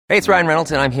Hey, it's Ryan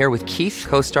Reynolds, and I'm here with Keith,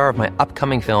 co-star of my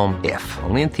upcoming film, If,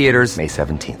 only in theaters May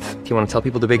 17th. Do you want to tell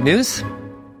people the big news?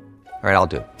 All right, I'll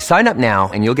do it. Sign up now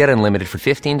and you'll get unlimited for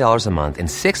 $15 a month and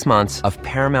 6 months of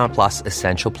Paramount Plus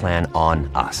Essential Plan on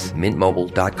us.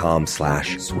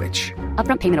 MintMobile.com/switch.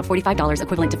 Upfront payment of $45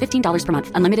 equivalent to $15 per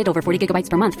month. Unlimited over 40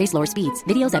 gigabytes per month. Face lower speeds.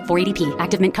 Videos at 480p.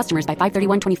 Active Mint customers by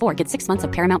 531.24 get 6 months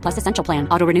of Paramount Plus Essential Plan.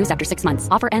 Auto renews after 6 months.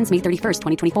 Offer ends May 31st,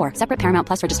 2024. Separate Paramount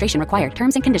Plus registration required.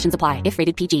 Terms and conditions apply if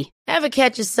rated PG. Ever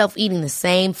catch yourself eating the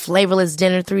same flavorless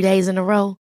dinner 3 days in a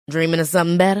row? Dreaming of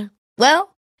something better? Well,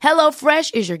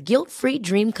 HelloFresh is your guilt-free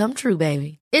dream come true,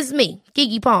 baby. It's me,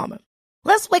 Keke Palmer.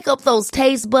 Let's wake up those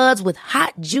taste buds with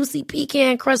hot, juicy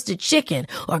pecan-crusted chicken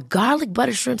or garlic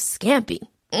butter shrimp scampi.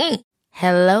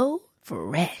 Hello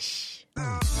Fresh.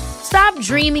 Stop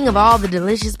dreaming of all the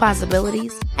delicious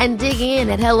possibilities and dig in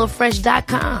at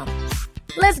HelloFresh.com.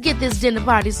 Let's get this dinner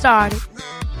party started.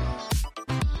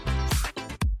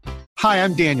 Hi,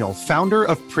 I'm Daniel, founder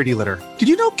of Pretty Litter. Did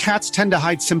you know cats tend to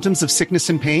hide symptoms of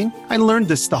sickness and pain? I learned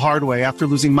this the hard way after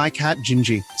losing my cat,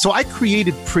 Gingy. So I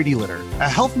created Pretty Litter, a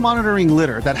health monitoring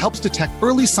litter that helps detect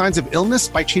early signs of illness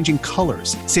by changing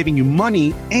colors, saving you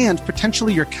money and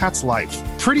potentially your cat's life.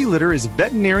 Pretty Litter is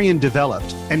veterinarian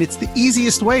developed, and it's the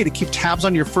easiest way to keep tabs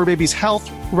on your fur baby's health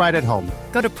right at home.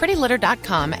 Go to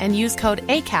prettylitter.com and use code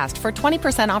ACAST for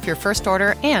 20% off your first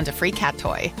order and a free cat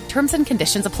toy. Terms and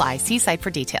conditions apply. See site for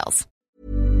details.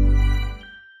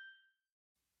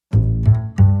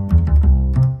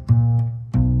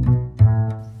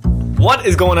 What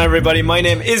is going on, everybody? My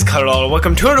name is Carol.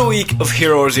 Welcome to another week of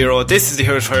Hero Zero. This is the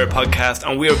Heroes for Hire podcast,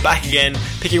 and we are back again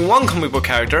picking one comic book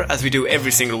character as we do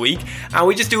every single week, and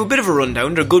we just do a bit of a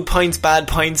rundown, their good points, bad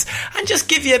points, and just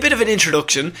give you a bit of an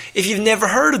introduction if you've never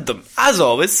heard of them. As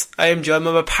always, I am joined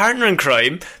by my partner in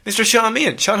crime, Mr. Sean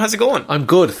Meehan. Sean, how's it going? I'm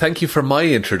good. Thank you for my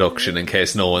introduction in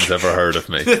case no one's ever heard of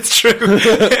me. That's true.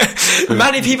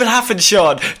 Many people haven't,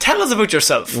 Sean. Tell us about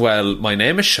yourself. Well, my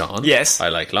name is Sean. Yes. I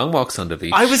like long walks on the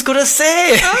beach. I was going to say.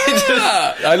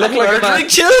 I look like murdering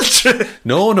children.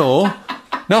 No,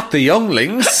 not the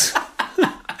younglings.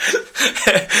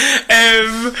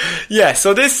 Yeah,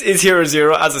 so this is Hero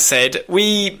Zero. As I said,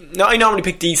 I normally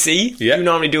pick DC. Yeah. You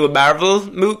normally do a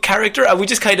Marvel character, and we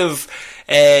just kind of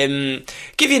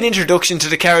give you an introduction to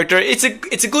the character. It's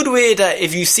a good way that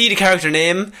if you see the character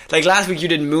name, like last week you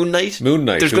did Moon Knight.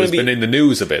 There's going to be been in the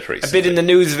news a bit recently. A bit in the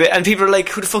news of it, and people are like,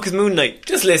 who the fuck is Moon Knight?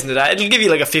 Just listen to that. It'll give you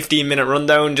like a 15-minute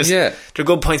rundown. They're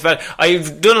good points. But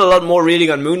I've done a lot more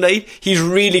reading on Moon Knight. He's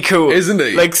really cool. Isn't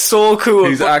he? Like, so cool.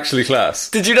 He's actually class.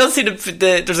 Did you not see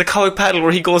there's a comic panel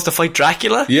where he goes to fight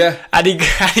Dracula? Yeah. And he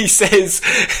says,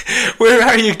 "Where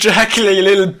are you, Dracula, you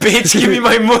little bitch? Give me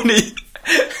my money."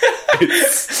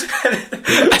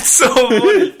 That's so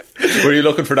funny. Were you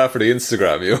looking for that for the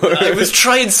Instagram? You were? I was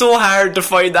trying so hard to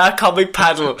find that comic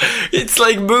panel. It's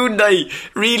like Moon Knight,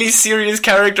 really serious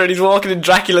character, and he's walking in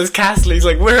Dracula's castle. He's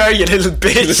like, "Where are you, little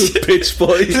bitch? Little bitch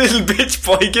boy. Little bitch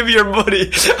boy, give me your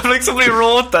money." I'm like, somebody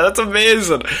wrote that. That's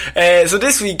amazing. So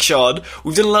this week, Sean,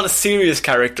 we've done a lot of serious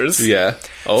characters. Yeah.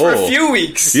 For a few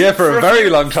weeks. Yeah, for a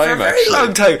very long time, For a very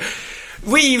long time.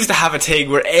 We used to have a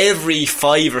thing where every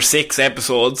 5 or 6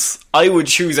 episodes I would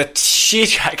choose a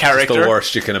shit character. Just the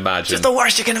worst you can imagine. Just the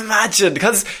worst you can imagine.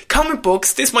 Because comic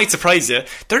books, this might surprise you,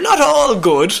 they're not all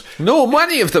good. No,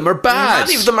 many of them are bad.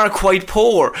 Many of them are quite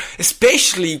poor.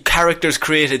 Especially characters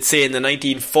created, say, in the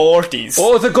 1940s.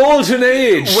 Oh, the golden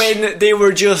age. When they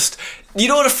were just... You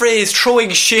know the phrase, throwing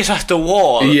shit at the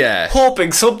wall? Yeah.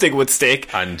 Hoping something would stick.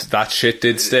 And that shit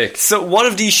did stick. So one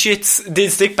of these shits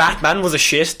did stick. Batman was a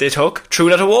shit they took, threw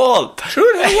it at a wall. Threw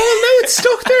it at a wall, now it's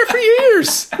stuck there for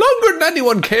years. Longer than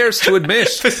anyone cares to admit.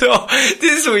 So,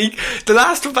 this week, the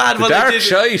last bad one dark I did...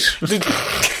 shite.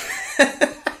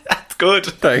 That's good.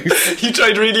 Thanks. You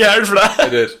tried really hard for that. I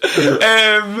did.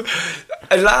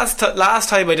 Last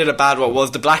time I did a bad one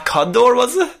was the Black Condor,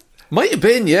 was it? Might have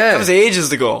been, yeah. That was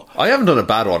ages ago. I haven't done a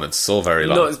bad one in so very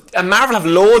long. No, and Marvel have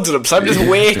loads of them, so I'm just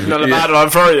waiting on a bad one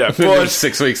for you. But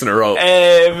 6 weeks in a row.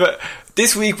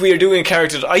 This week we are doing a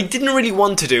character that I didn't really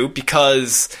want to do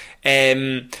because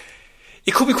it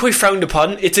could be quite frowned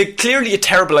upon. It's clearly a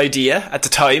terrible idea at the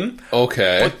time.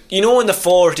 Okay. But you know, in the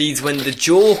 40s, when the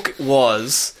joke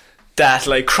was that,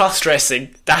 like,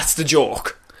 cross-dressing, that's the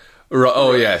joke.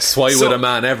 Oh, yes. Why would a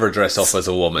man ever dress up as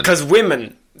a woman? Because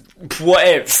women...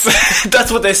 whatevs.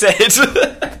 That's what they said.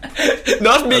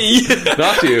 Not me.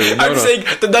 Not you. No, I'm saying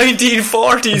the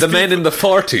 1940s. The men in the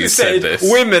 40s said this.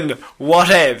 Women,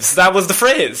 whatevs. That was the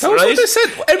phrase, That was right? what they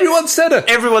said. Everyone said it.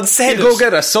 Everyone said You'd it. go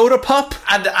get a soda pop.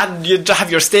 And you'd have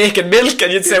your steak and milk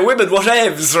and you'd say, women,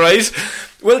 whatevs, right?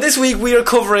 Well, this week we are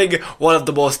covering one of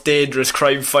the most dangerous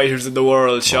crime fighters in the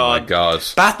world, Sean. Oh my God.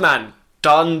 Batman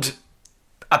donned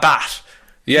a bat.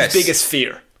 Yes. His biggest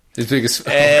fear. His biggest...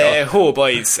 God.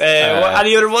 Boys.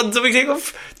 Any other ones that we think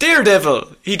of?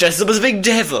 Daredevil. He dresses up as a big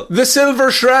devil. The Silver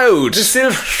Shroud. The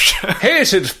Silver Shroud.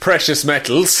 Hated precious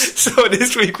metals. So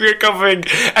this week we're covering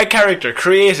a character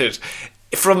created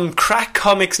from Crack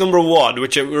Comics #1,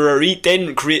 which were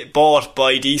then bought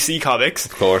by DC Comics.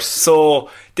 Of course. So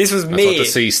this was That's May. what the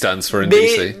C stands for in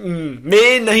DC.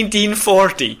 May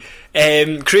 1940.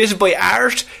 Created by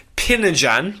Art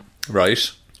Pinajan.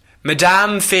 Right.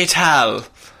 Madame Fatale.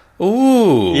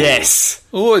 Ooh. Yes.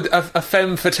 Ooh, a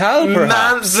femme fatale,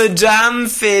 perhaps. Madame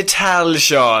Fatale,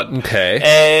 Sean.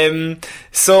 Okay.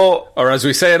 So... Or as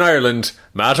we say in Ireland,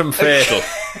 Madame Fatal.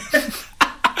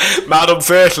 Madame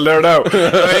Fatal there now.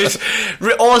 Right?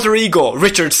 Alter ego,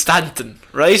 Richard Stanton.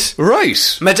 Right?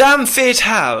 Right. Madame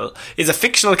Fatale is a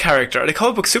fictional character and a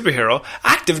comic book superhero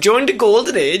active during the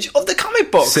golden age of the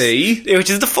comic books. See? Which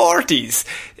is the 40s.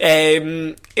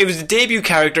 It was the debut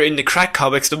character in the Crack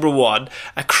Comics #1,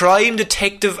 a crime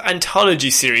detective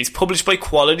anthology series published by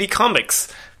Quality Comics.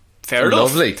 Fair enough.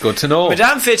 Lovely, good to know.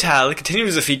 Madame Fatale continued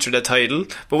as a feature in the title,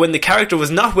 but when the character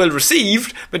was not well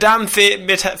received, Madame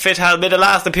Fatale made a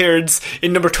last appearance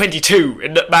in number 22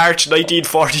 in March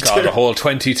 1942. God, a whole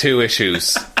 22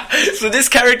 issues. So this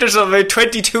character's on about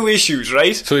 22 issues,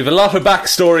 right? So we've a lot of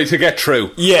backstory to get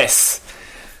through. Yes.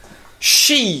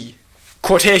 She,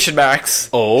 quotation marks,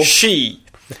 she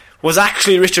was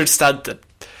actually Richard Stanton.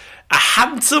 A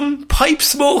handsome,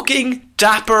 pipe-smoking,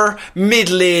 dapper,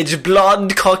 middle-aged,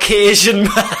 blonde, Caucasian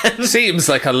man. Seems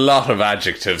like a lot of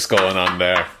adjectives going on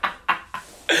there.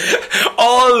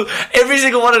 Every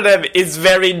single one of them is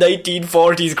very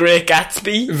 1940s Great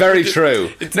Gatsby. Very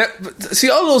true. Now, see,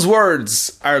 all those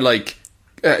words are like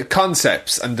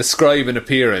concepts and describe an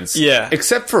appearance. Yeah.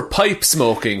 Except for pipe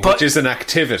smoking, which is an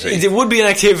activity. It would be an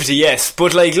activity, yes.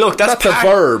 But, like, look, that's a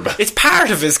verb. It's part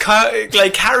of his,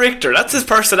 character. That's his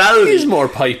personality. He's more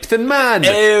pipe than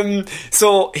man.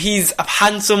 So, he's a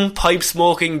handsome,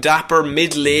 pipe-smoking, dapper,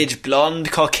 middle-aged,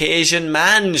 blonde, Caucasian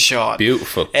man, Sean.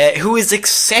 Beautiful. Who is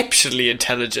exceptionally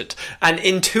intelligent and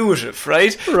intuitive,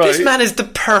 right? Right. This man is the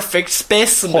perfect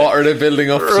specimen. What are they building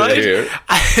up to here?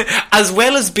 As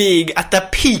well as being at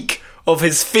the peak of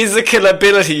his physical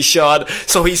ability, Sean.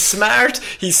 So he's smart,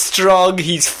 he's strong,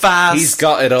 he's fast. He's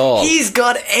got it all. He's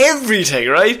got everything,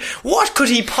 right? What could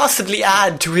he possibly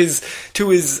add to his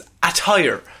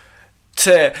attire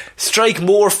to strike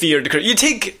more fear? You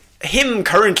think him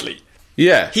currently?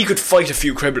 Yeah. He could fight a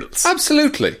few criminals.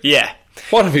 Absolutely. Yeah.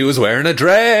 What if he was wearing a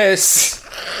dress?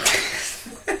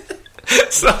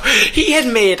 So he had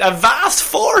made a vast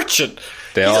fortune.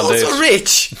 He's also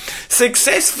rich,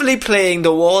 successfully playing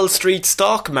the Wall Street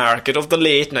stock market of the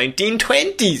late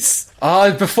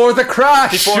 1920s. Before the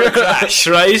crash. Before the crash,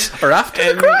 right? Or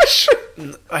after the crash?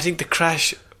 I think the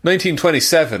crash...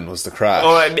 1927 was the crash.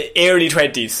 Early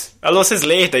 20s. Although it says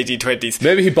late 1920s.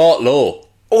 Maybe he bought low.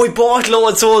 He bought low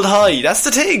and sold high. That's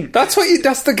the thing. That's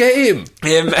the game.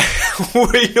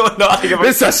 We know nothing about...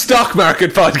 This is a stock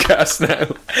market podcast now.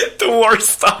 The worst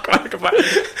stock market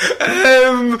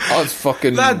it's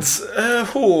fucking... Lads,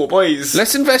 boys.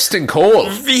 Let's invest in coal.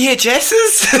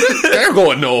 VHSs? They're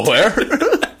going nowhere.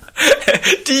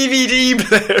 DVD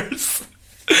players.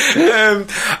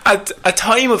 At a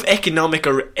time of economic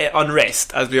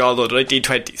unrest, as we all know, the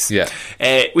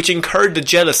 1920s, which incurred the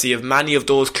jealousy of many of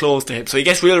those close to him. So he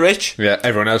gets real rich. Yeah,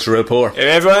 everyone else real poor.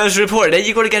 Everyone else real poor. Then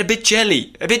you're going to get a bit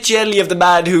jelly of the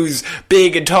man who's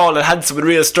big and tall and handsome and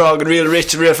real strong and real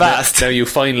rich and real fast. Now you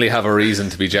finally have a reason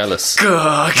to be jealous.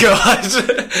 Oh, God.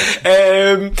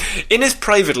 In his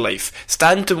private life,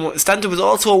 Stanton was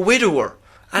also a widower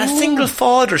and a single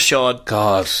father, Sean.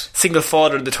 God. Single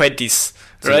father in the 20s.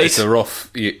 Right? It's a rough...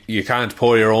 You can't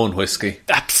pour your own whiskey.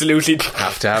 Absolutely. You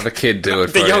have to have a kid do it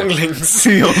for the you. younglings.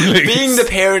 The younglings. Being the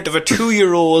parent of a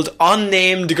 2-year-old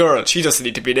unnamed girl. She doesn't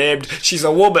need to be named. She's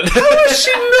a woman. How has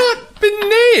she not been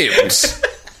named?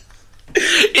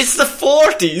 It's the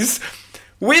 40s.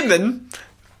 Women...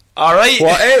 Alright.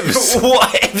 Whatevs.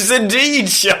 Whatevs indeed,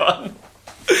 Sean.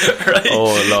 Right?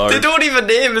 Oh, Lord. They don't even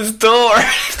name his daughter.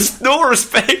 There's no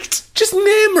respect. Just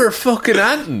name her fucking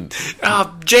aunt.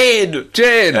 Jane.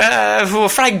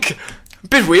 Frank.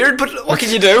 Bit weird, but what can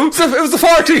you do? It was the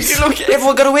 40s. Look,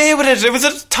 everyone got away with it. It was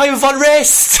a time of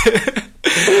unrest.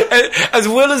 As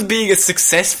well as being a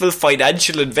successful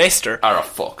financial investor,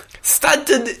 Fuck.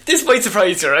 Stanton, this might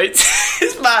surprise you, right?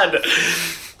 This man,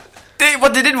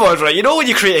 what they did was, right, you know when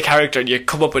you create a character and you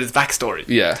come up with his backstory?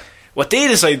 Yeah. What they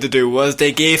decided to do was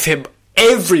they gave him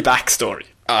every backstory.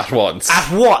 At once.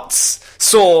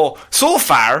 So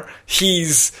far,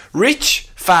 he's rich,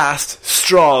 fast,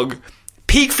 strong,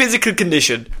 peak physical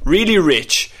condition, really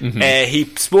rich. He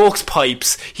smokes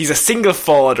pipes. He's a single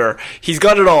father. He's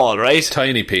got it all, right?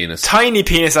 Tiny penis,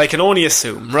 I can only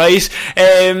assume, right?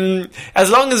 As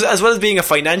well as being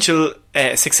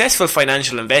a successful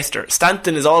financial investor,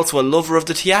 Stanton is also a lover of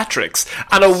the theatrics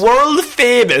and a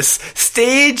world-famous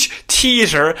stage,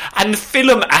 theatre and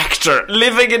film actor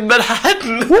living in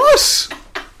Manhattan. What?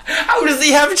 How does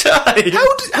he have time?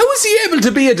 How is he able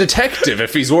to be a detective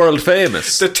if he's world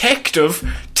famous? Detective,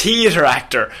 theatre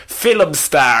actor, film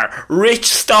star, rich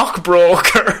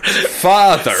stockbroker,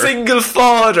 Father, single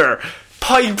father,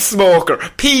 pipe smoker,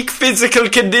 peak physical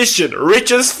condition,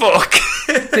 rich as fuck.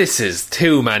 This is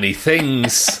too many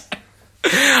things.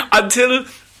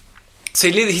 So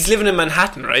he's living in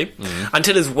Manhattan, right?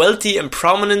 Until his wealthy and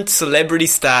prominent celebrity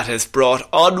status brought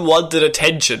unwanted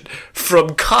attention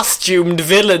from costumed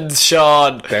villains,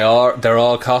 Sean. They're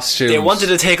all costumes. They wanted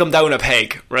to take him down a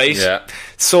peg, right? Yeah.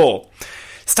 So,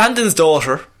 Stanton's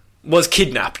daughter was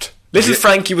kidnapped. Little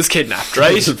Frankie was kidnapped,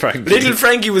 right? Little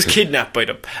Frankie was kidnapped by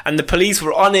them, and the police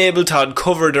were unable to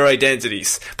uncover their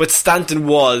identities. But Stanton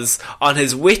was, on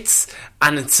his wits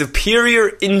and superior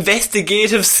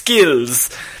investigative skills,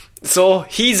 so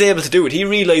he's able to do it. He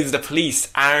realises the police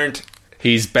aren't...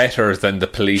 He's better than the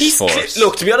police force.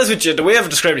 Look, to be honest with you, the way I've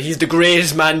described it, he's the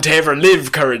greatest man to ever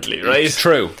live currently, right? It's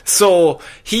true. So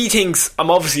he thinks,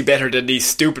 I'm obviously better than these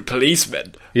stupid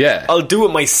policemen. Yeah. I'll do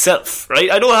it myself, right?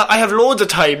 I know I have loads of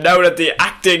time now that the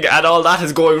acting and all that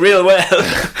is going real well,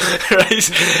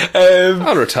 right?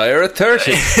 I'll retire at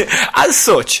 30. As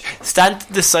such,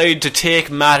 Stanton decided to take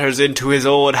matters into his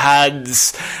own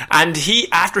hands, and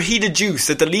after he deduced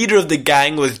that the leader of the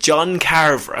gang was John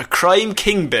Carver, a crime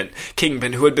kingpin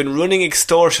who had been running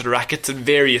extortion rackets in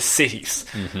various cities.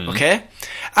 Okay?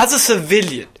 As a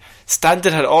civilian,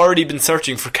 Stanton had already been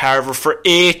searching for Carver for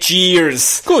 8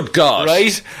 years. Good God.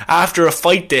 Right? After a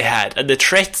fight they had and the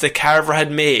threats that Carver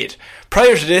had made.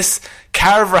 Prior to this,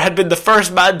 Carver had been the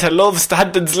first man to love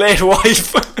Stanton's late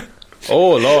wife.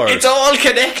 Oh, Lord. It's all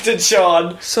connected,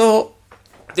 Sean. So,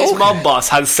 this mob boss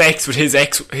had sex with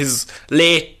his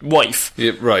late wife.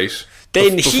 Yeah, right.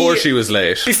 Then before she was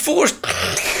late. I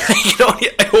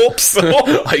hope so.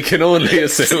 I can only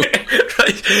assume.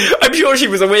 Right. I'm sure she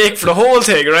was awake for the whole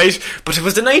thing, right? But it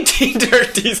was the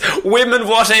 1930s. Women,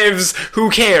 whatevs, who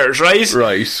cares, right?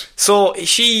 Right. So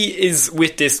she is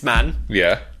with this man.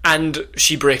 Yeah. And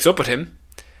she breaks up with him.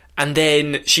 And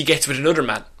then she gets with another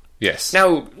man. Yes.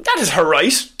 Now, that is her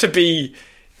right to be...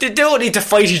 They don't need to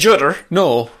fight each other.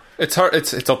 No. It's her.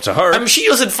 It's up to her. I mean, she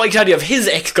doesn't fight any of his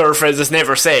ex-girlfriends, as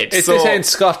never said. This ain't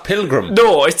Scott Pilgrim.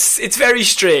 No, it's very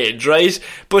strange, right?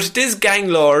 But this gang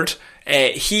lord,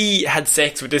 he had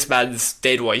sex with this man's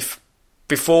dead wife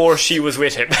before she was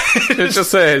with him. Just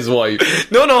say his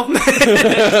wife. No.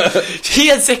 He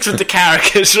had sex with the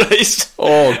carcass, right?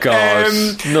 Oh,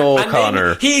 God. No,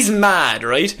 Connor. He's mad,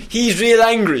 right? He's real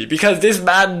angry because this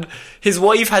man... His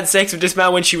wife had sex with this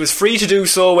man when she was free to do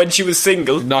so, when she was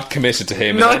single. Not committed to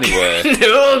him in any way.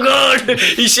 Oh, God.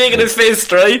 He's shaking his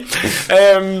fist, right?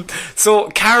 So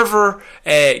Carver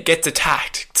gets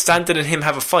attacked. Stanton and him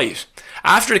have a fight.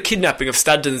 After the kidnapping of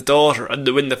Stanton's daughter and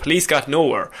when the police got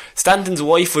nowhere, Stanton's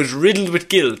wife was riddled with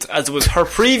guilt, as was her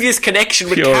previous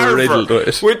connection with Carver,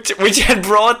 which had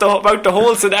brought about the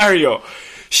whole scenario.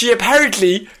 She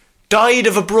apparently died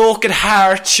of a broken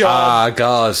heart, Sean. Ah,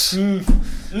 God.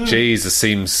 Jesus,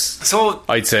 seems... So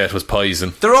I'd say it was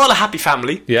poison. They're all a happy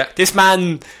family. Yeah. This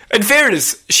man, in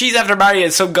fairness, she's after marrying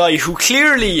some guy who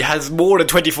clearly has more than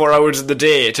 24 hours in the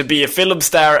day to be a film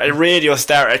star, a radio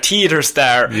star, a theatre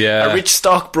star, a rich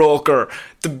stockbroker,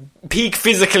 the peak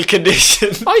physical condition.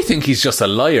 I think he's just a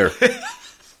liar.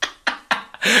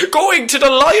 Going to the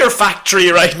liar factory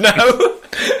right now.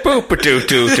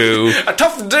 Boop-a-doo-doo-doo. A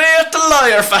tough day at the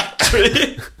liar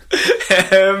factory.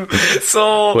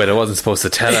 Wait, I wasn't supposed to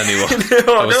tell anyone.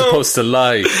 I was supposed to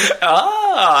lie.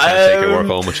 Can't take your work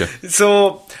home with you.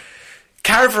 So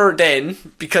Carver then,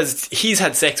 because he's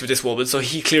had sex with this woman, so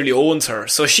he clearly owns her.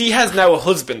 So she has now a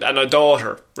husband and a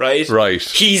daughter, right? Right.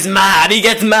 He's mad. He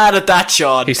gets mad at that,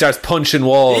 Sean. He starts punching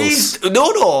walls.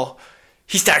 No.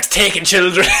 He starts taking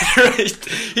children, right?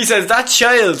 He says that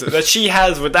child that she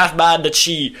has with that man that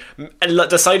she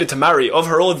decided to marry of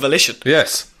her own volition.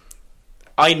 Yes.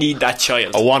 I need that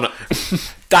child. I want it.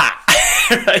 That.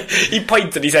 Right? He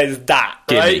points and he says, that,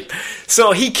 right? Gimme.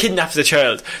 So he kidnaps the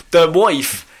child. The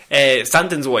wife,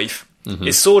 Stanton's wife,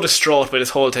 is so distraught by this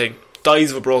whole thing,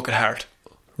 dies of a broken heart.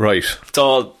 Right.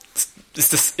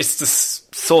 It's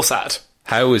so sad.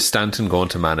 How is Stanton going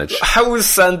to manage? How is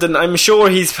Stanton? I'm sure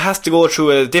he has to go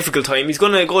through a difficult time. He's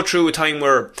going to go through a time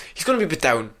where he's going to be a bit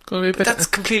down. That's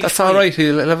completely That's fine. all right.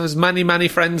 He'll have his many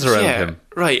friends around him.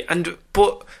 Right.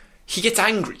 But he gets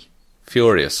angry.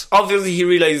 Furious. Obviously, he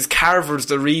realises Carver's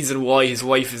the reason why his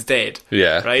wife is dead.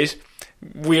 Yeah. Right?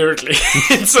 Weirdly.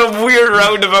 In some weird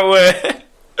roundabout way.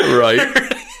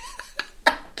 Right.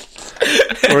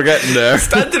 We're getting there.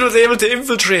 Stanton was able to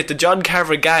infiltrate the John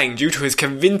Carver gang due to his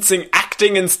convincing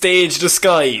acting and stage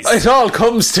disguise. It all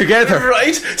comes together.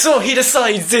 Right? So he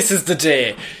decides this is the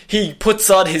day. He puts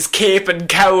on his cape and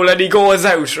cowl and he goes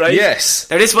out, right? Yes.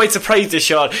 Now this might surprise you,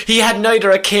 Sean. He had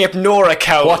neither a cape nor a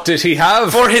cowl. What did he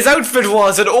have? For his outfit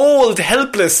was an old,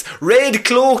 helpless,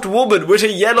 red-cloaked woman with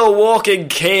a yellow walking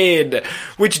cane,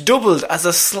 which doubled as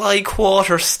a sly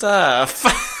quarter staff.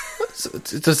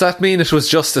 Does that mean it was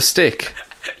just a stick?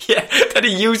 Yeah, that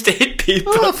he used to hit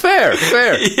people. Oh, fair.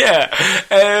 Yeah.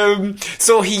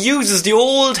 So he uses the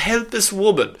old helpless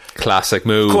woman. Classic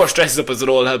move. Of course, dresses up as an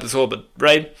old helpless woman,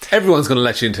 right? Everyone's going to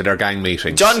let you into their gang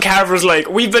meetings. John Carver's like,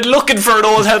 we've been looking for an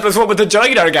old helpless woman to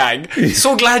join our gang.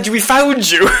 So glad we found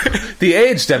you. The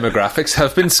age demographics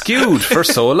have been skewed for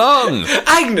so long.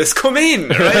 Agnes, come in,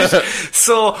 right?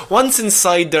 So once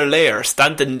inside their lair,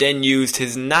 Stanton then used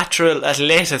his natural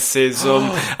athleticism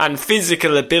and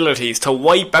physical abilities to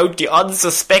wipe out the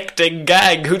unsuspecting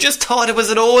gang who just thought it was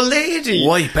an old lady.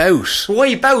 Wipe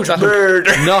out.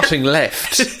 Murder. Nothing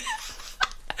left.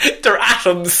 Their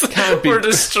atoms Can't be- were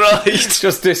destroyed.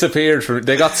 Just disappeared from.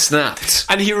 They got snapped.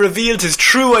 And he revealed his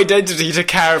true identity to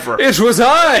Carver. It was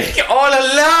I. All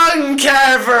along,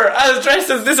 Carver, I was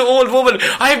dressed as this old woman.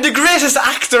 I am the greatest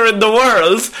actor in the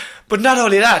world. But not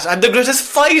only that, I'm the greatest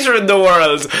fighter in the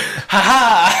world.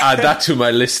 Ha-ha. Add that to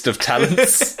my list of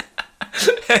talents.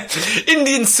 In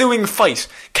the ensuing fight,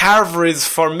 Carver,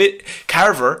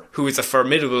 who is a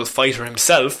formidable fighter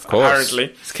himself, apparently,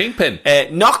 It's Kingpin.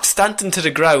 knocked Stanton to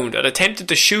the ground and attempted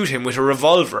to shoot him with a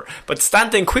revolver, but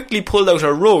Stanton quickly pulled out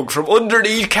a rug from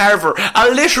underneath Carver. A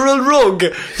literal rug.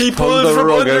 He pulled the from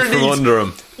rug out underneath. from under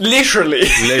him. Literally.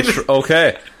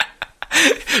 Okay.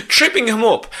 Tripping him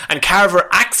up, and Carver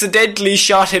accidentally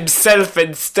shot himself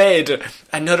instead.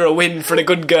 Another win for the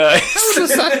good guys.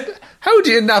 How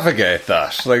do you navigate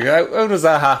that? Like, how does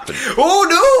that happen?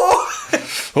 Oh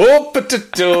no!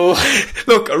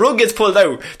 Look, a rug gets pulled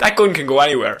out. That gun can go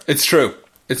anywhere. It's true.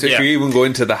 It's if Yeah. you even go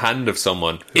into the hand of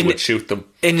someone who would shoot them.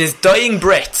 In his dying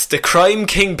breaths, the crime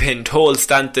kingpin told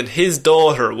Stanton his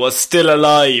daughter was still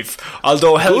alive,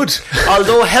 although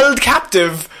held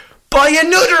captive by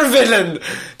another villain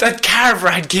that Carver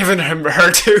had given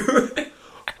her to.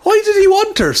 Why did he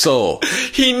want her so?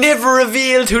 He never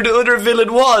revealed who the other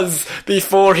villain was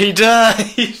before he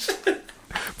died.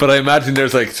 But I imagine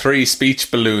there's like 3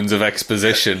 speech balloons of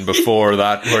exposition before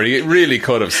that where he really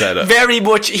could have said it. Very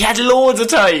much. He had loads of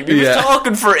time. He was Yeah.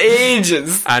 talking for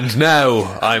ages. And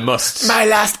now I must... My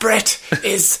last breath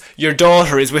is your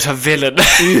daughter is with a villain.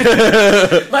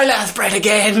 My last breath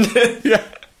again. Yeah.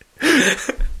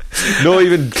 No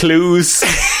even clues.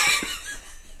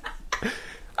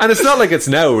 And it's not like it's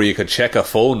now where you could check a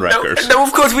phone record. Now,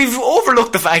 of course, we've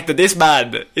overlooked the fact that this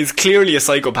man is clearly a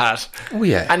psychopath. Oh,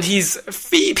 yeah. And he's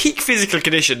peak physical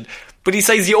condition. But he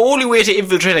says the only way to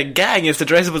infiltrate a gang is to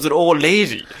dress up as an old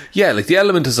lady. Yeah, like the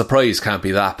element of surprise can't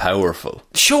be that powerful.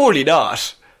 Surely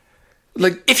not.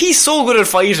 Like, If he's so good at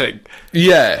fighting.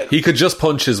 yeah, he could just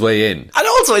punch his way in. And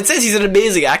also, it says he's an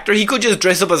amazing actor. He could just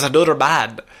dress up as another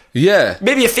man. Yeah.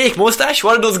 Maybe a fake mustache,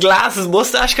 one of those glasses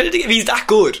mustache kind of thing, if he's that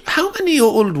good. How many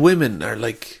old women are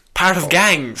like... Part of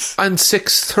gangs. And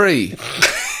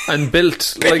 6'3" and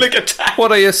built Like a tank.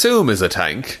 what I assume is a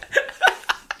tank.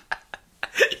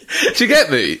 Do you get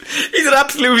me? He's an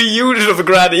absolute unit of a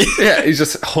granny. Yeah, he's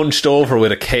just hunched over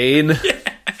with a cane.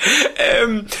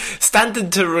 Stanton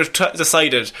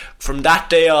decided from that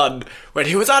day on, when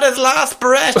he was on his last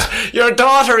breath, your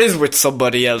daughter is with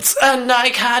somebody else, and I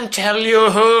can't tell you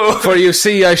who. For you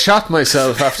see, I shot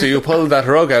myself after you pulled that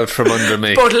rug out from under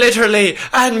me. But literally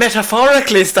and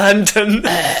metaphorically, Stanton.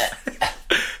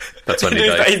 That's when he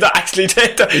died. He's not actually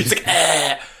dead. He's like,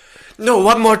 No,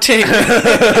 one more thing.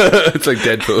 It's like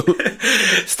Deadpool.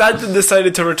 Stanton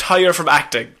decided to retire from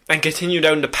acting and continue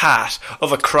down the path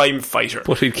of a crime fighter.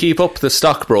 But he'd keep up the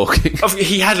stockbroking.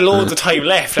 He had loads of time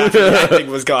left after the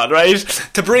acting was gone, right?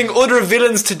 To bring other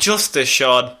villains to justice,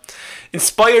 Sean.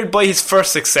 Inspired by his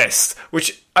first success,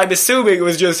 which I'm assuming it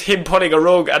was just him putting a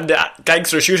rug and the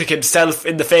gangster shooting himself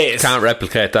in the face. Can't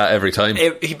replicate that every time.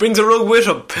 He brings a rug with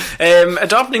him.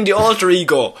 Adopting the alter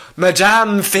ego,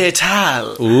 Madame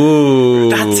Fatale. Ooh.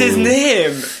 That's his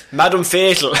name. Madame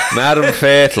Fatal. Madame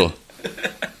Fatal.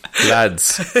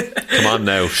 Lads, come on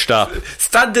now, stop.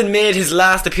 Stanton made his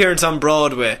last appearance on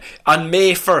Broadway on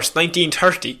May 1st,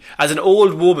 1930, as an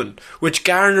old woman, which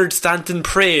garnered Stanton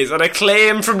praise and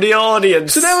acclaim from the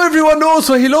audience. So now everyone knows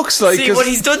what he looks like. See, what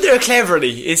he's done there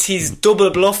cleverly is he's double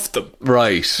bluffed them.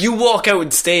 Right. You walk out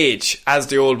on stage as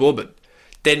the old woman,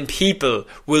 then people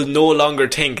will no longer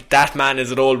think that man is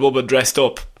an old woman dressed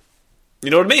up.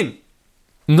 You know what I mean?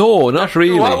 No, not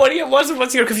really.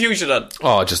 What's your confusion on?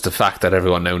 Oh, just the fact that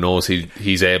everyone now knows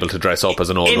he's able to dress up as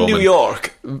an old woman. In New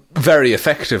York. Very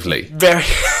effectively. Very.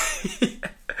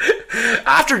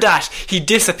 After that, he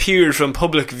disappeared from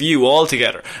public view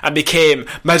altogether and became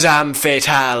Madame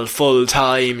Fatale full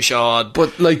time, Sean.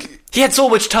 But, like... He had so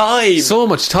much time. So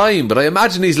much time, but I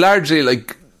imagine he's largely,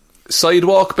 like...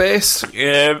 sidewalk based.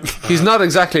 Yeah. He's not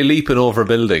exactly leaping over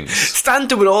buildings.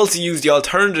 Stanton would also use the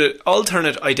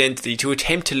alternate identity to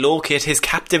attempt to locate his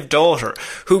captive daughter,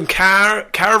 whom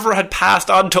Carver had passed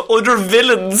on to other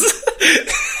villains.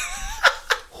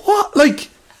 What? Like,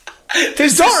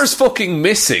 his daughter's fucking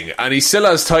missing and he still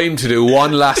has time to do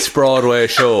one last Broadway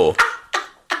show.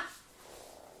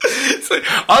 So,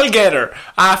 I'll get her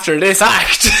after this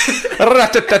act.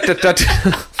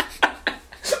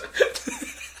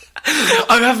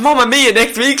 I have Mamma Mia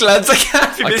next week, lads. I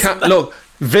can't be missing that. Look,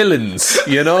 villains,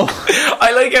 you know.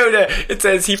 I like how it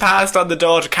says he passed on the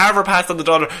daughter. Carver passed on the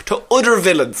daughter to other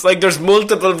villains. Like there's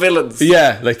multiple villains.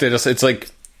 Yeah, like it's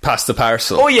like pass the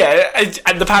parcel. Oh yeah,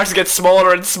 and the parcel gets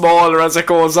smaller and smaller as it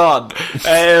goes on.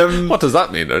 What does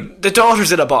that mean? The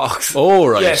daughter's in a box. Oh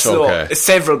right, yes, okay. No, it's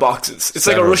several boxes. It's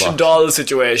like a Russian doll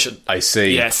situation. I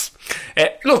see. Yes.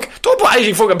 Look, don't put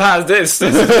anything fucking past this.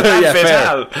 This is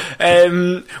Fatale.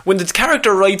 When the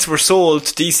character rights were sold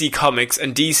to DC Comics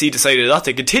and DC decided not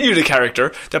to continue the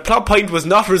character, the plot point was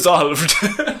not resolved.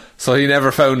 So he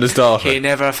never found his daughter. He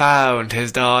never found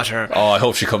his daughter. Oh, I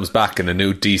hope she comes back in a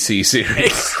new DC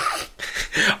series.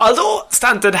 Although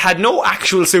Stanton had no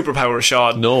actual superpowers,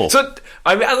 Sean. No. So,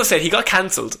 I mean, as I said, he got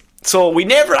cancelled. So we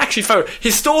never actually found...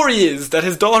 His story is that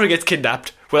his daughter gets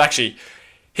kidnapped. Well, actually,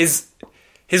 his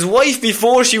wife,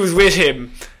 before she was with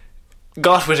him,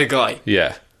 got with a guy.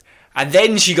 Yeah. And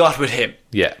then she got with him.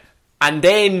 Yeah. And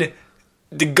then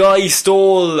the guy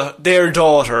stole their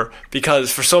daughter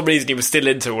because for some reason he was still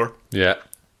into her. Yeah.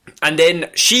 And then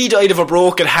she died of a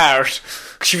broken heart.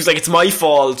 She was like, it's my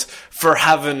fault for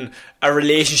having a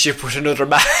relationship with another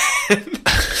man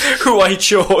who I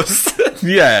chose.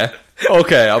 Yeah.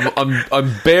 Okay,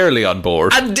 I'm barely on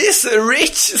board. And this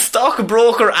rich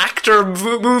stockbroker actor,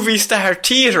 movie star,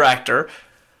 theatre actor,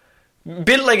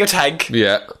 built like a tank,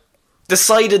 yeah,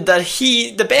 decided that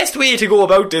the best way to go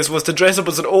about this was to dress up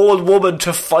as an old woman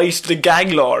to fight the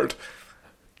gang lord.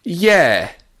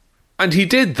 Yeah. And he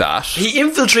did that. He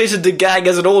infiltrated the gang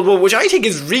as an old woman, which I think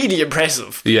is really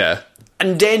impressive. Yeah.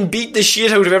 And then beat the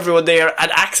shit out of everyone there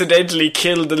and accidentally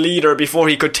killed the leader before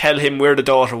he could tell him where the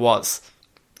daughter was.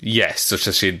 Yes, such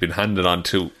as she'd been handed on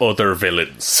to other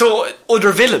villains. So,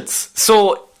 other villains.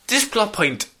 So, this plot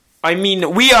point, I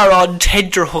mean, we are on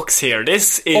tenterhooks here.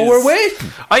 This is... Oh, we're waiting.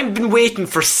 I've been waiting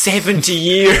for 70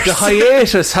 years. The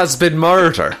hiatus has been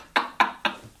murder.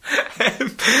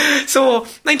 So,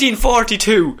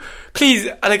 1942. Please,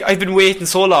 I've been waiting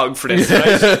so long for this,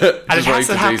 right? And it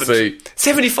hasn't happened.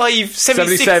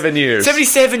 77 years.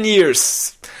 77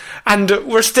 years. And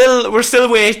we're still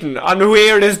waiting on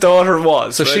where his daughter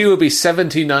was. So right? she would be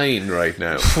 79 right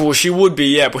now. Oh, she would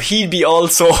be, yeah, but he'd be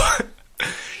also...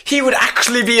 he would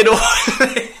actually be an old...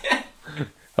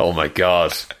 Oh my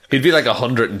god. He'd be like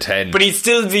 110. But he'd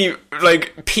still be,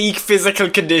 like, peak physical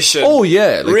condition. Oh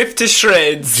yeah. Like, ripped to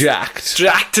shreds.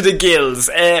 Jacked to the gills.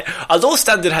 Although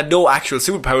Stanton had no actual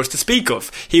superpowers to speak of,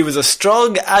 he was a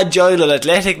strong, agile and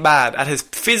athletic man at his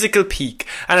physical peak,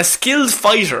 and a skilled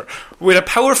fighter with a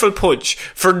powerful punch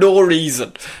for no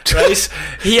reason. Right?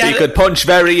 He could punch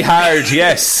very hard,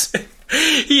 yes.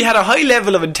 He had a high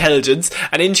level of intelligence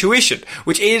and intuition,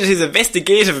 which aided his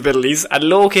investigative abilities and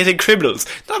locating criminals.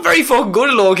 Not very fucking good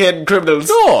at locating criminals.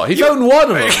 No, he found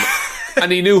one of them.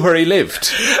 And he knew where he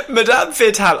lived. Madame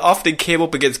Fatale often came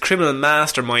up against criminal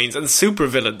masterminds and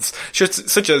supervillains,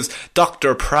 such as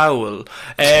Dr. Prowl,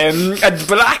 and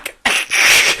Black...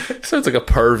 Sounds like a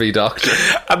pervy doctor.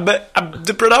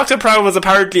 The Dr. Prowl was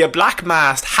apparently a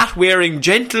black-masked, hat-wearing,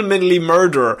 gentlemanly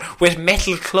murderer with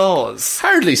metal claws.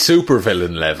 Hardly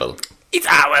supervillain level.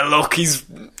 Well, look, he's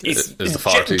the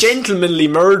 40s. Gentlemanly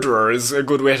murderer is a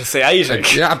good way to say it, I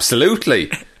think. Yeah,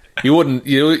 absolutely. You wouldn't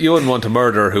want a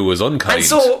murderer who was unkind. And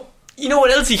so, you know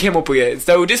what else he came up with?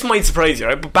 So this might surprise you,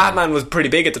 right? But Batman was pretty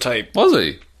big at the time. Was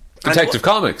he? Detective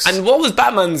Comics. And what was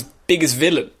Batman's biggest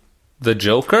villain? The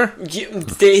Joker?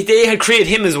 They had created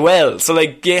him as well. So,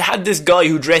 like, you had this guy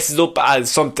who dresses up as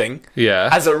something. Yeah.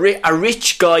 As a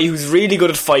rich guy who's really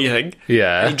good at fighting.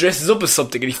 Yeah. And he dresses up as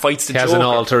something and he fights the Joker. He has an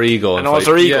alter ego. An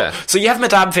alter ego. Yeah. So you have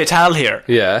Madame Fatale here.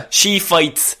 Yeah. She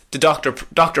fights the Dr.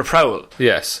 Prowell.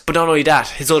 Yes. But not only that,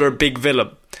 his other big villain,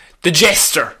 the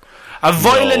Jester. A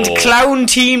violent clown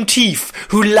team thief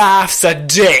who laughs at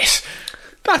death.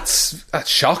 That's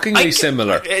shockingly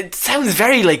similar. It sounds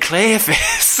very like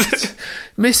Clayface.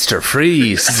 Mr.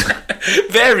 Freeze.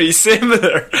 Very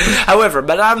similar. However,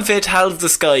 Madame Fatale's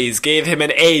disguise gave him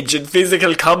an edge in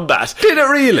physical combat. Did it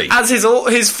really? As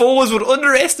his foes would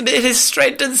underestimate his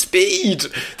strength and speed.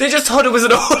 They just thought it was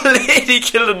an old lady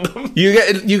killing them.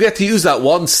 You get to use that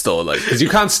once though, like, because you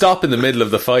can't stop in the middle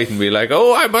of the fight and be like,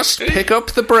 oh, I must pick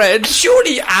up the bread.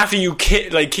 Surely after you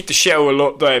kick the shit out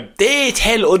of them, they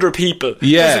tell other people.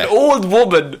 Yeah. There's an old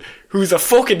woman who's a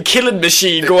fucking killing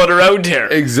machine going around here.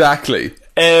 Exactly.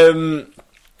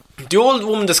 The old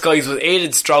woman disguise was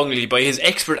aided strongly by his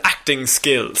expert acting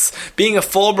skills. Being a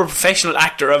former professional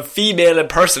actor and female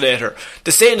impersonator,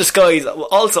 the same disguise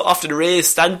also often raised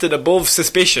Stanton above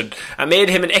suspicion and made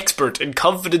him an expert in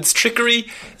confidence trickery,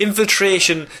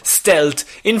 infiltration, stealth,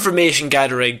 information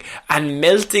gathering, and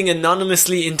melting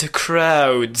anonymously into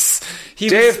crowds.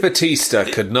 Dave Bautista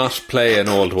could not play an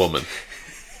old woman.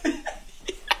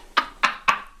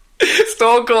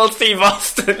 Stone Cold Steve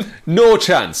Austin. No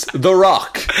chance. The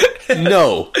Rock.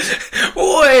 No.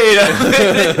 Wait a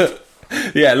minute.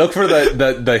 Yeah, look for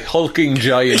the hulking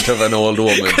giant of an old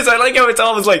woman. Because I like how it's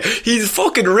almost like he's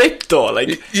fucking ripped though.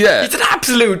 Like, yeah, he's an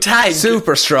absolute tank.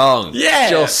 Super strong. Yeah.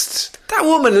 Just... That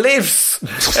woman lives.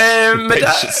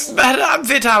 Madame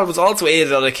Fatale was also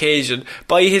aided on occasion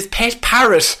by his pet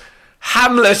parrot,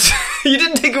 Hamlet. You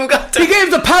didn't think we got that? He gave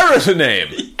the parrot a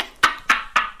name.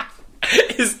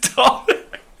 His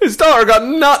daughter got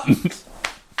nothing.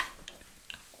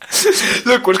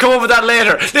 Look, we'll come up with that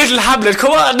later. Little Hamlet,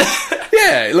 come on.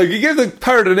 Yeah, like, you gave the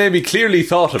parrot a name he clearly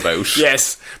thought about.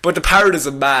 Yes, but the parrot is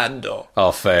a man though.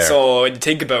 Oh, fair. So when you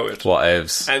think about it,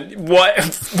 whatevs. And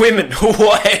women,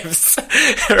 whatevs.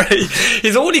 Right?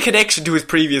 His only connection to his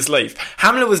previous life,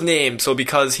 Hamlet was named so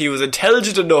because he was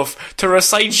intelligent enough to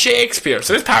recite Shakespeare.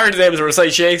 So his parrot is able to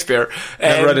recite Shakespeare.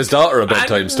 Never read his daughter a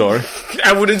bedtime story.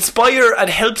 And would inspire and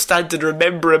help Stanton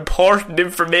remember important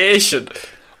information.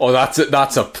 Oh, that's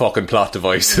a fucking plot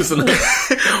device, isn't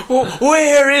it?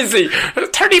 Where is he?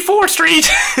 34th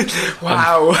Street.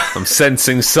 Wow. I'm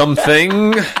sensing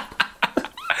something.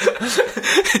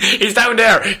 He's down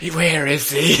there. Where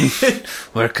is he?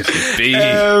 Where could he be?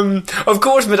 Of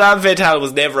course, Madame Fatale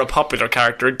was never a popular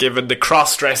character given the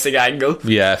cross-dressing angle.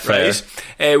 Yeah, fair.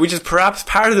 Right? Which is perhaps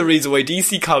part of the reason why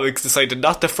DC Comics decided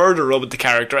not to further run with the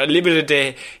character and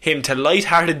limited him to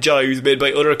light-hearted jibes made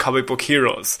by other comic book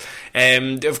heroes.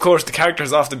 Of course, the character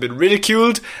has often been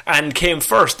ridiculed and came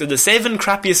first in the 7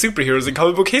 crappiest superheroes in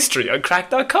comic book history on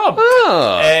Crack.com.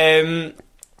 Oh.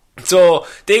 So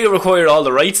they required all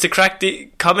the rights to Crack the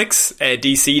comics.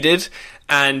 DC did,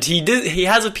 and he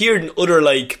has appeared in other,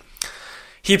 like,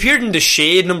 he appeared in The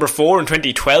Shade #4 in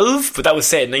 2012, but that was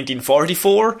set in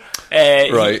 1944.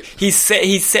 Right.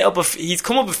 He's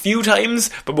come up a few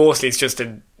times, but mostly it's just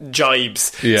in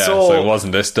jibes. Yeah, so it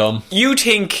wasn't this dumb. You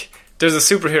think there's a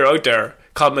superhero out there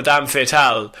called Madame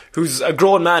Fatale, who's a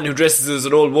grown man who dresses as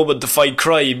an old woman to fight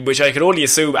crime, which I can only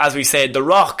assume, as we said, The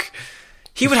Rock.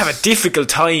 He would have a difficult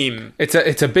time.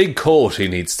 It's a big coat he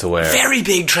needs to wear. Very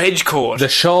big trench coat. The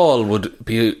shawl would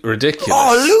be ridiculous.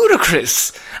 Oh,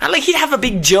 ludicrous. And like, he'd have a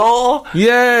big jaw.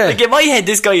 Yeah. Like, in my head,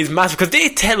 this guy is massive, because they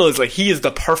tell us, like, he is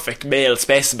the perfect male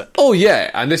specimen. Oh,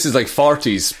 yeah. And this is like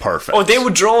 40s perfect. Oh, they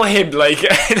would draw him, like,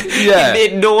 yeah.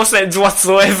 It made no sense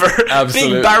whatsoever.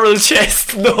 Absolutely. Big barrel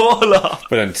chest, the whole lot.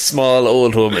 But a small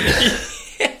old woman.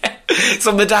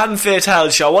 So, Madame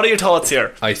Fatale, Shaw, what are your thoughts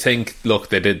here? I think, look,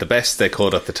 they did the best they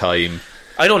could at the time.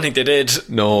 I don't think they did.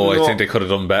 No, I think they could have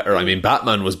done better. I mean,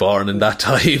 Batman was born in that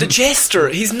time. The Jester,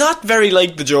 he's not very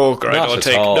like the Joker, I don't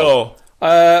think. No.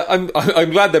 I'm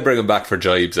glad they bring him back for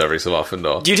jibes every so often,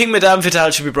 though. Do you think Madame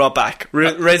Fatale should be brought back?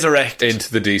 Resurrected?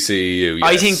 Into the DCEU, yes.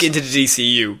 I think into the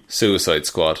DCEU. Suicide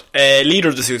Squad. Leader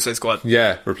of the Suicide Squad.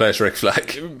 Yeah, replace Rick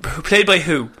Flag. Played by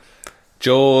who?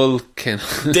 Joel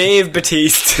Dave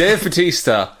Bautista. Dave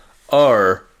Bautista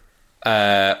or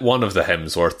one of the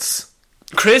Hemsworths.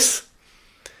 Chris?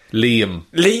 Liam.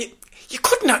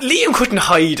 Liam couldn't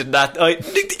hide in that.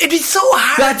 It'd be so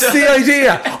hard. That's the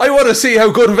idea. I want to see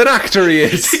how good of an actor he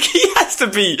is. He has to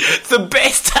be the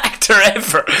best actor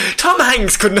ever. Tom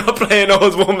Hanks could not play an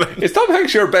old woman. Is Tom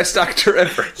Hanks your best actor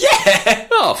ever? Yeah.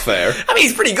 Oh, fair. I mean,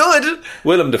 he's pretty good.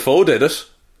 Willem Dafoe did it.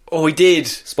 Oh, he did.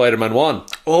 Spider-Man 1.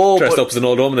 Oh, dressed up as an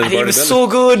old woman in and he Barney was Village. so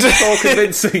good. So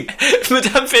convincing.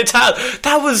 Madame Fatale.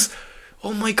 That was...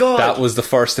 Oh my God. That was the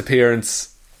first appearance.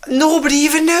 Nobody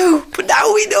even knew, but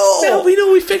now we know. Now we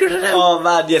know, we figured it out. Oh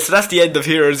man, yeah, so that's the end of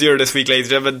Hero Zero this week,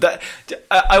 ladies and gentlemen.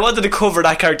 I wanted to cover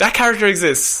that character. That character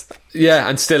exists. Yeah,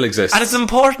 and still exists. And it's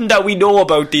important that we know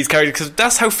about these characters, because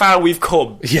that's how far we've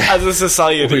come as a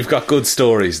society. We've got good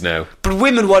stories now. But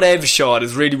Women Whatever, Sean,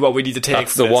 is really what we need to take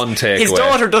That's from the this. one takeaway. His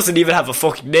daughter doesn't even have a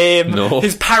fucking name. No.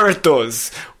 His parrot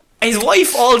does. His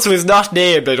wife also is not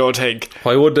named, I don't think.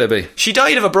 Why would they be? She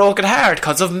died of a broken heart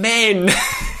because of men.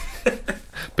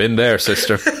 Been there,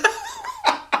 sister. Do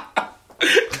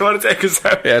you want to take us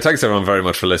out? Yeah, thanks everyone very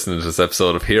much for listening to this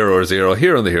episode of Hero Zero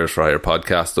here on the Heroes for Hire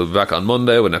podcast. We'll be back on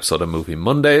Monday with an episode of Movie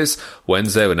Mondays,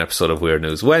 Wednesday with an episode of Weird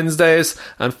News Wednesdays,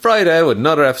 and Friday with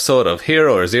another episode of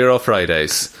Hero Zero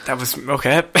Fridays. That was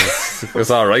okay. It was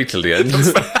alright till the end.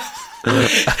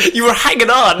 You were hanging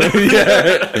on.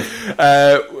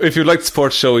 Yeah. If you'd like to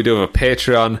support the show, we do have a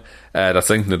Patreon. That's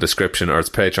linked in the description, or it's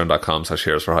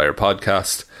patreon.com/Heroes for Hire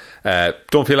podcast.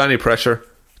 Don't feel any pressure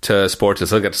to support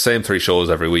us. I'll get the same 3 shows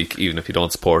every week, even if you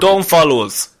don't support. Don't follow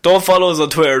us. Don't follow us on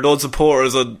Twitter. Don't support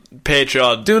us on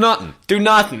Patreon. Do nothing. Do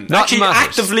nothing. Nothing Actually, matters.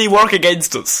 actively work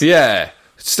against us. Yeah.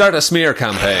 Start a smear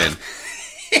campaign.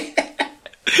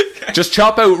 Just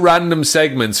chop out random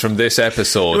segments from this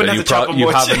episode, and you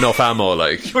have enough ammo.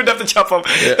 Like, you wouldn't have to chop them.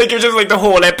 Yeah. Like, you're just like the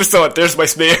whole episode. There's my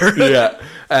smear.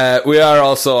 Yeah. We are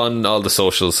also on all the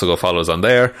socials, so go follow us on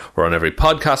there. We're on every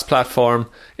podcast platform.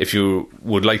 If you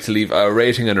would like to leave a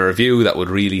rating and a review, that would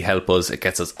really help us. It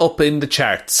gets us up in the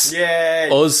charts. Yeah.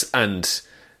 Us and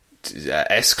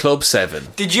S Club 7.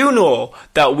 Did you know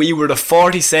that we were the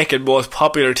 42nd most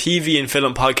popular TV and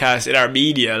film podcast in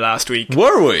Armenia last week?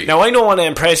 Were we? Now, I don't want to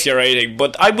impress your rating,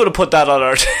 but I'm going to put that on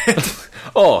our...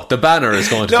 Oh, the banner is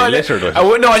going to be littered with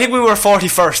it. No, I think we were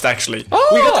 41st, actually. Oh.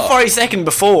 We got the 42nd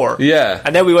before. Yeah.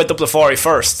 And then we went up to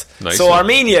 41st. Nice. So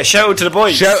Armenia, shout out to the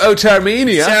boys. Shout out to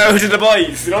Armenia. Shout out to the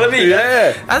boys. You know what I mean?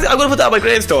 Yeah. I'm going to put that on my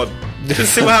gravestone.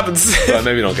 Just see what happens. Well,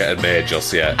 maybe don't get it made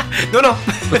just yet. No.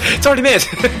 It's already made.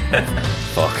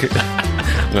 Fuck.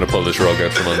 I'm going to pull this rug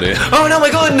out from under you. Oh, no,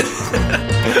 my gun.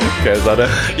 Okay, is that it?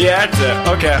 Yeah, that's it.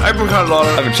 Okay, I've been Conor Lawler.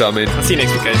 I've been Sean Mead. I'll see you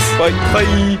next week, guys. Bye.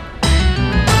 Bye.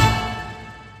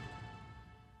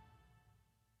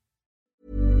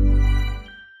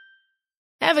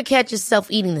 Ever catch yourself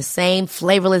eating the same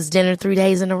flavorless dinner 3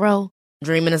 days in a row?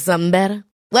 Dreaming of something better?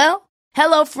 Well,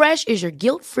 HelloFresh is your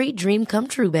guilt-free dream come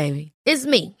true, baby. It's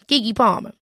me, Keke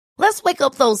Palmer. Let's wake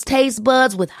up those taste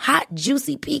buds with hot,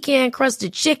 juicy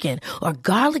pecan-crusted chicken or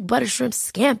garlic butter shrimp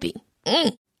scampi.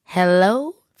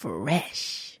 Hello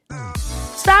Fresh.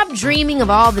 Stop dreaming of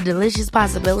all the delicious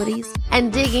possibilities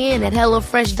and dig in at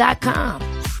HelloFresh.com.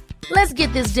 Let's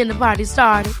get this dinner party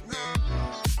started.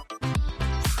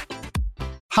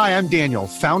 Hi, I'm Daniel,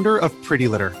 founder of Pretty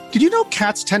Litter. Did you know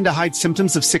cats tend to hide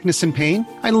symptoms of sickness and pain?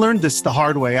 I learned this the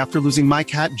hard way after losing my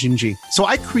cat, Gingy. So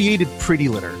I created Pretty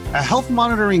Litter, a health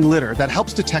monitoring litter that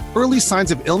helps detect early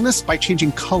signs of illness by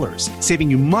changing colors, saving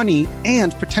you money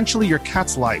and potentially your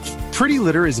cat's life. Pretty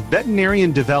Litter is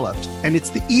veterinarian developed, and it's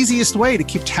the easiest way to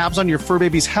keep tabs on your fur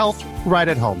baby's health right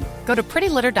at home. Go to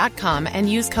prettylitter.com and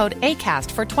use code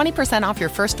ACAST for 20% off your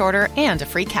first order and a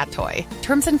free cat toy.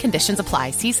 Terms and conditions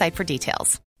apply. See site for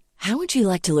details. How would you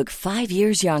like to look 5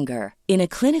 years younger? In a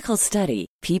clinical study,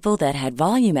 people that had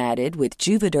volume added with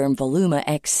Juvederm Voluma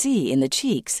XC in the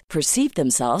cheeks perceived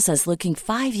themselves as looking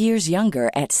 5 years younger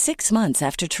at 6 months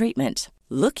after treatment.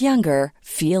 Look younger,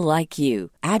 feel like you.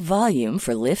 Add volume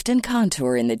for lift and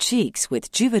contour in the cheeks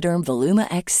with Juvederm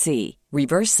Voluma XC.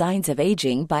 Reverse signs of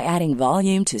aging by adding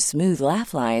volume to smooth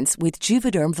laugh lines with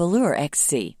Juvederm Volure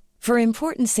XC. For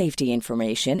important safety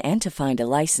information and to find a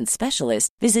licensed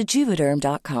specialist, visit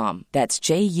Juvederm.com. That's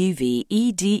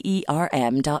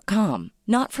JUVEDERM.com.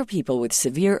 Not for people with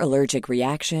severe allergic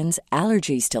reactions,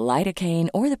 allergies to lidocaine,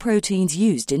 or the proteins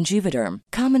used in Juvederm.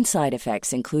 Common side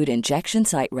effects include injection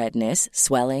site redness,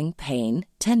 swelling, pain,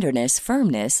 tenderness,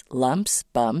 firmness, lumps,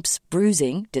 bumps,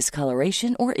 bruising,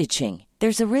 discoloration, or itching.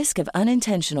 There's a risk of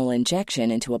unintentional injection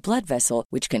into a blood vessel,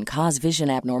 which can cause vision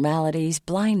abnormalities,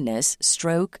 blindness,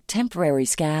 stroke, temporary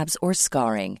scabs, or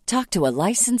scarring. Talk to a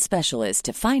licensed specialist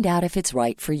to find out if it's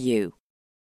right for you.